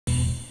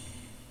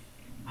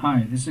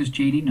Hi, this is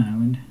JD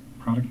Nyland,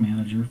 Product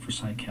Manager for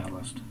Site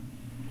Catalyst.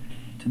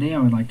 Today I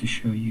would like to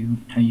show you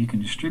how you can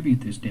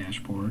distribute this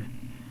dashboard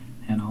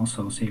and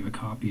also save a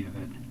copy of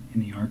it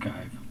in the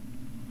archive.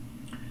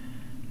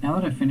 Now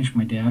that I've finished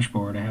my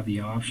dashboard, I have the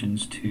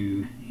options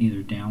to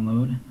either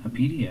download a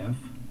PDF,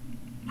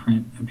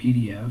 print a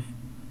PDF,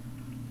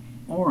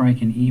 or I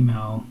can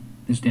email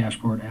this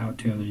dashboard out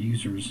to other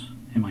users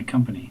in my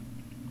company.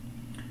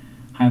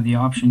 I have the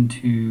option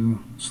to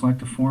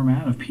select a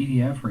format of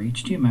PDF or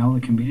HTML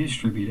that can be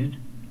distributed.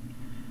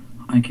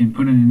 I can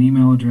put in an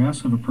email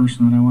address of a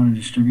person that I want to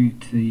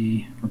distribute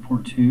the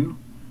report to.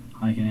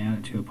 I can add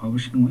it to a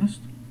publishing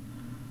list.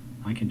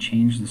 I can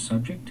change the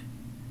subject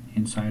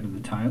inside of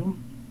the title.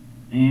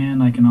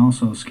 And I can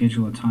also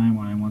schedule a time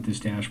when I want this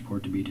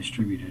dashboard to be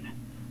distributed.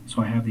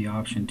 So I have the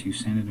option to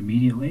send it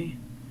immediately,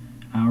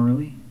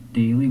 hourly,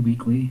 daily,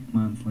 weekly,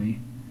 monthly,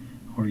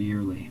 or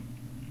yearly.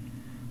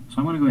 So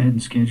I'm going to go ahead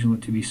and schedule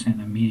it to be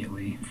sent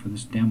immediately for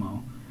this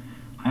demo.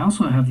 I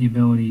also have the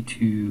ability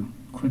to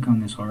click on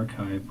this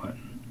archive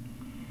button.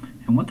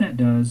 And what that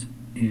does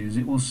is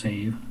it will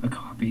save a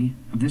copy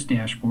of this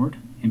dashboard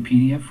in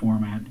PDF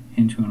format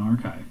into an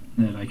archive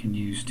that I can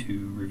use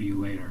to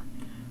review later.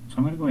 So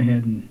I'm going to go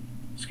ahead and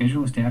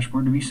schedule this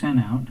dashboard to be sent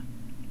out.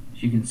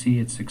 As you can see,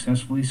 it's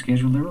successfully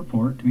scheduled the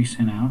report to be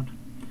sent out.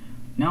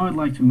 Now I'd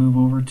like to move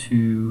over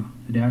to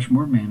the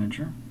Dashboard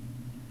Manager.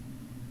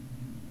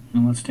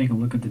 And let's take a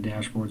look at the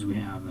dashboards we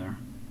have there.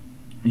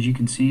 As you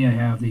can see, I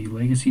have the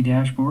legacy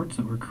dashboards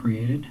that were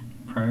created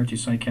prior to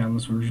Site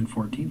Catalyst version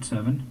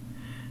 14.7,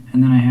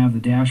 and then I have the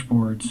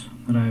dashboards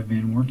that I've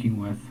been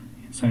working with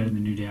inside of the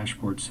new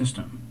dashboard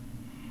system.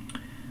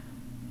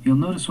 You'll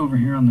notice over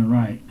here on the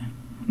right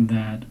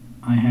that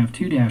I have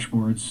two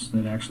dashboards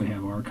that actually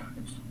have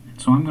archives.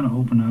 So I'm going to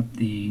open up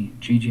the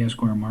JG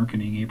Esquire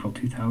Marketing April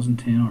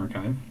 2010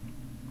 archive.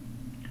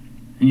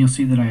 And you'll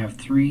see that I have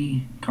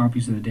 3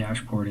 copies of the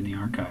dashboard in the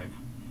archive.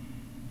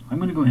 I'm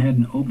going to go ahead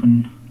and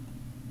open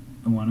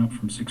the one up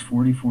from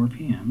 6:44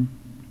 p.m.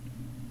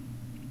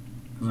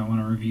 because I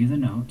want to review the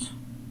notes.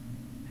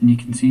 And you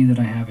can see that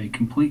I have a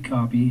complete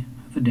copy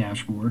of the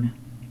dashboard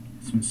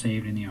that's been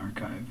saved in the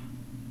archive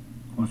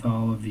with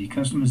all of the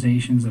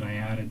customizations that I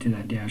added to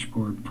that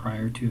dashboard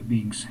prior to it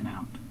being sent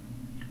out.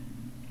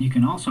 You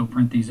can also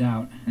print these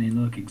out and they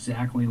look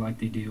exactly like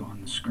they do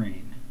on the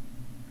screen.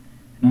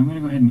 Now I'm going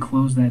to go ahead and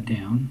close that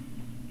down.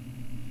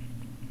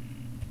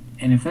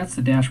 And if that's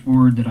the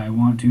dashboard that I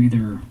want to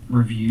either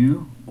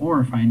review or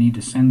if I need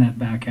to send that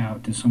back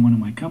out to someone in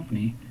my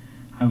company,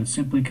 I would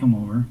simply come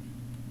over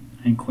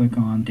and click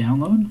on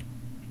download,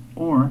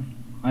 or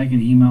I could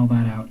email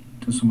that out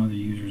to some other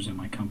users in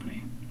my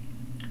company.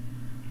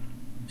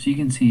 So you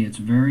can see it's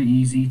very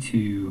easy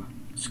to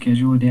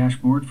schedule a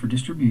dashboard for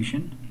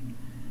distribution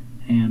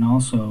and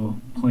also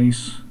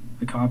place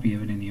a copy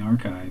of it in the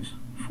archives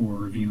for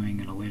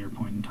reviewing at a later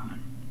point in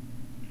time.